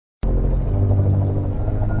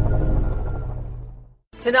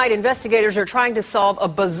Tonight, investigators are trying to solve a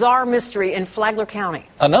bizarre mystery in Flagler County.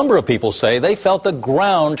 A number of people say they felt the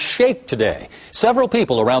ground shake today. Several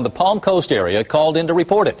people around the Palm Coast area called in to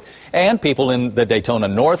report it. And people in the Daytona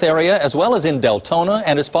North area, as well as in Deltona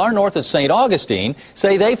and as far north as St. Augustine,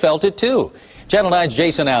 say they felt it too. Channel 9's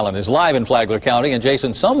Jason Allen is live in Flagler County, and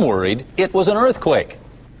Jason, some worried it was an earthquake.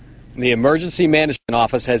 The Emergency Management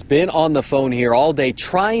Office has been on the phone here all day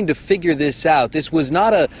trying to figure this out. This was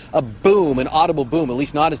not a boom, an audible boom, at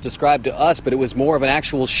least not as described to us, but it was more of an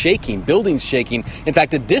actual shaking, buildings shaking. In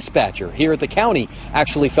fact, a dispatcher here at the county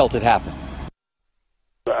actually felt it happen.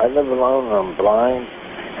 I live alone, I'm blind,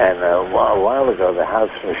 and a while ago the house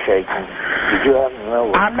was shaking. Did you happen to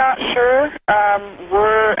know? I'm not sure.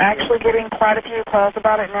 We're actually getting quite a few calls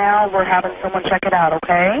about it now. We're having someone check it out,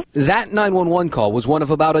 okay? That 911 call was one of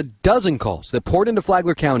about a dozen calls that poured into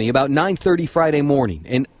Flagler County about 9:30 Friday morning.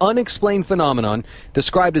 An unexplained phenomenon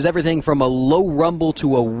described as everything from a low rumble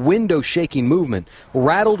to a window-shaking movement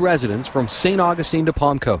rattled residents from St. Augustine to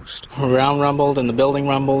Palm Coast. Around rumbled and the building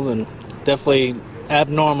rumbled, and definitely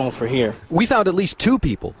abnormal for here. We found at least two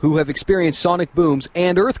people who have experienced sonic booms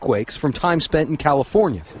and earthquakes from time spent in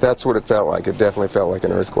California. That's what it felt like. It definitely felt like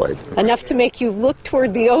an earthquake. Enough to make you look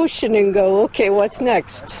toward the ocean and go, okay, what's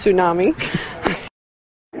next? Tsunami?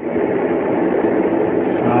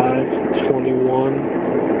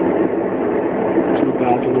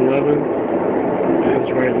 5/21/2011.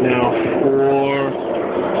 It's right now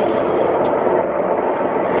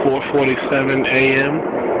 4:47 a.m.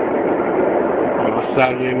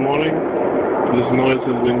 Saturday morning. This noise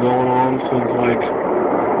has been going on since like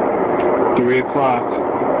 3 o'clock,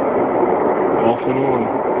 off and on.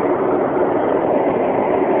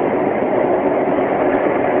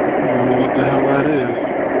 I don't know what the hell that is.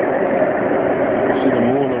 I see the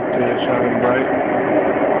moon up there shining bright.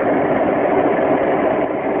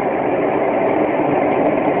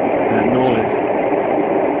 That noise.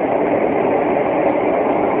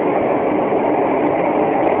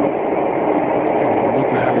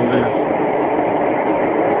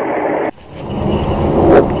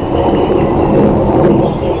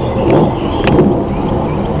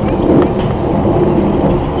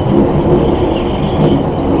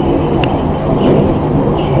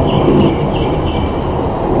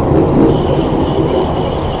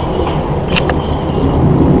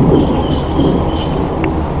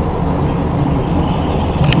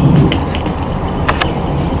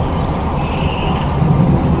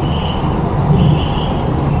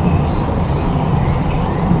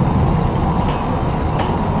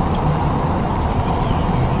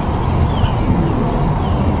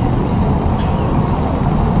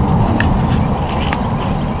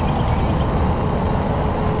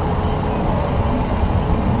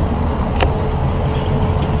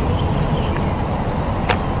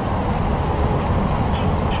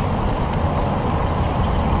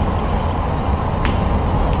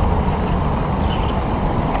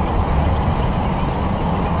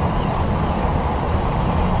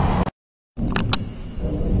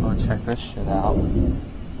 Check this shit out.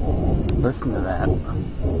 Listen to that.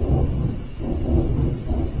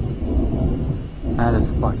 That is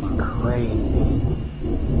fucking crazy.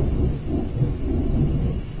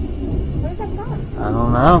 Where's that from? I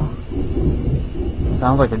don't know.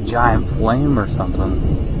 Sounds like a giant flame or something.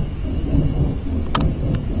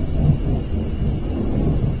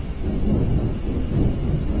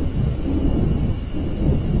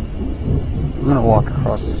 I'm gonna walk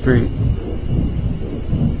across the street.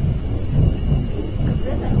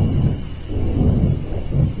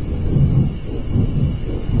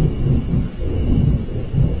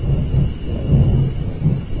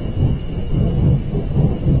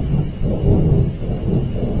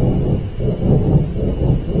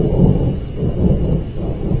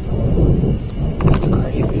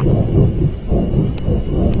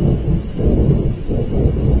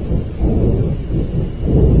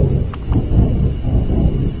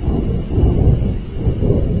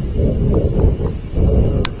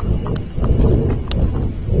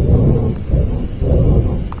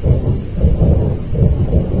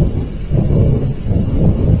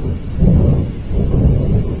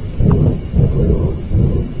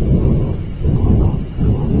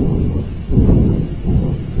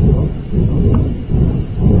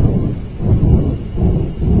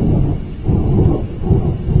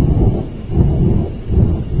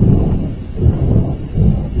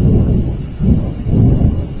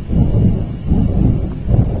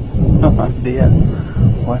 No idea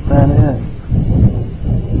what that is.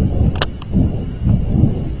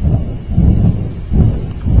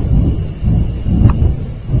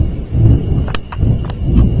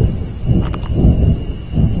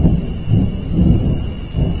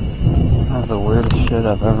 shit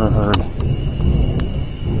I've ever heard.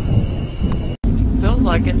 Feels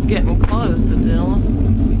like it's getting close, Dylan.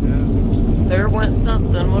 Yeah. There went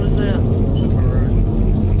something. What is that?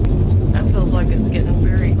 That feels like it's getting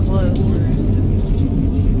very close.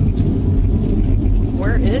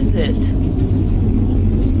 Where is it?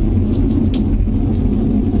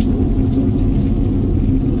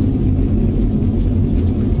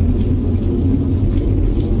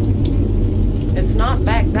 It's not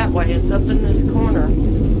back that way. It's up in this corner.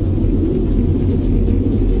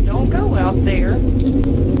 Don't go out there.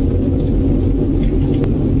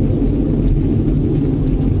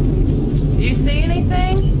 Do you see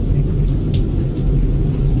anything?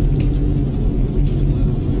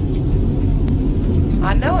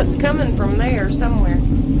 I know it's coming from there somewhere.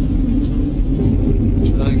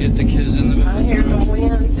 Get the kids in the bathroom. I hear the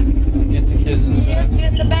wind. Get the kids in the bathroom.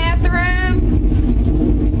 Get in the bathroom.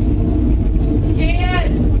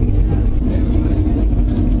 Get.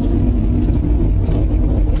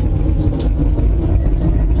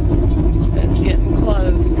 It's getting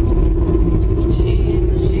close.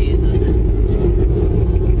 Jesus, Jesus.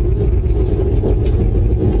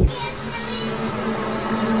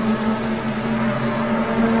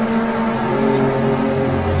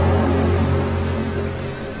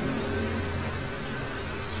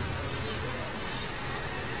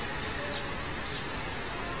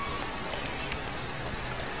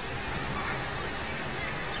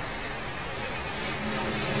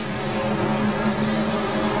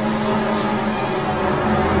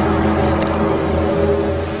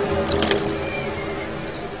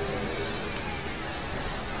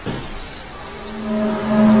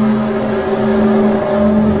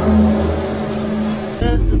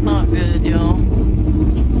 This is not good, y'all.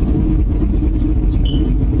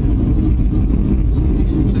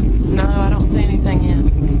 No, I don't see anything yet.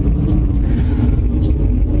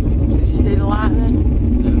 Did you see the lightning?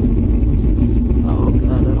 Oh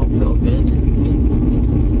God, I don't feel good.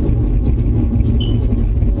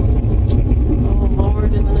 Oh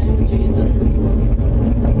Lord, in the name of Jesus.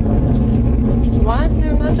 Why is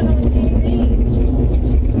there nothing on TV?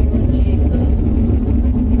 Jesus.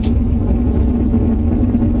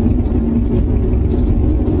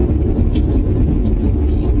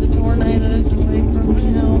 Keep the tornadoes away from the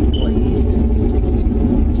house, please.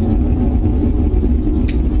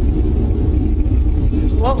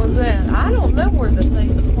 What was that? I don't know where the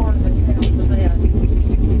safest part of this house is at.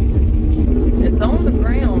 It's on the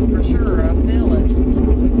ground for sure. I feel it.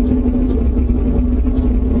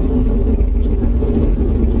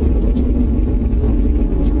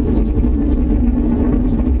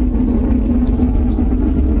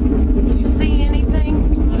 You see anything?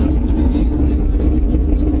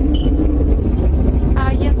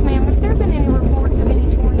 Yes, ma'am. Has there been any reports of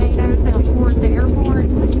any tornadoes out toward the airport?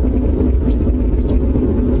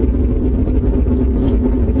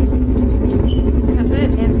 Because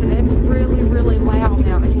it's really, really loud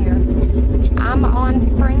out here. I'm on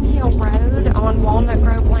Spring Hill Road on Walnut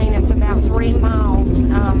Grove Lane. It's about 3 miles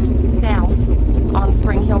south on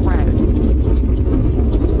Spring Hill Road.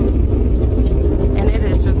 And it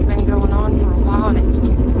has just been going on for a while. And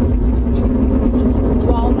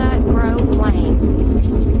Walnut Grove Lane.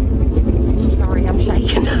 Sorry, I'm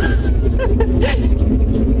shaking.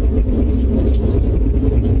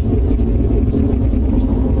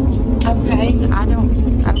 Okay, I don't.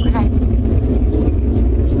 Okay.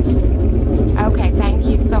 Okay, thank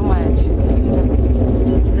you so much.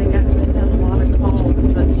 They got a lot of calls,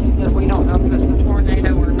 but she said we don't know if it's a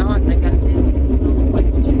tornado or not. They got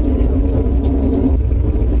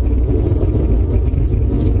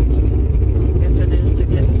if it is to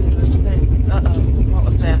get into the state. Uh-oh, what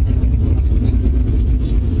was that?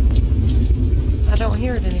 I don't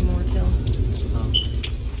hear it anymore, Dylan.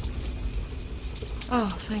 Oh,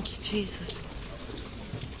 thank you, Jesus.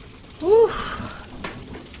 Whew.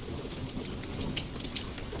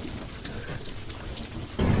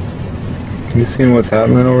 You seen what's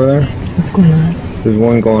happening over there? What's going on? There's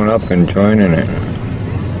one going up and joining it.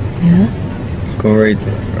 Yeah? Go right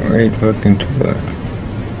fucking to it.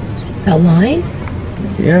 That line?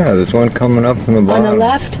 Yeah, there's one coming up from the bottom. On the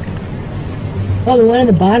left? Oh, the one in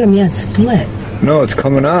the bottom, yeah, it's split. No, it's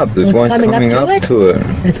coming up. There's It's one coming up to it? it.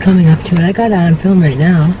 It's coming up to it. I got it on film right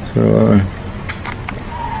now. So,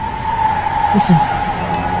 Listen.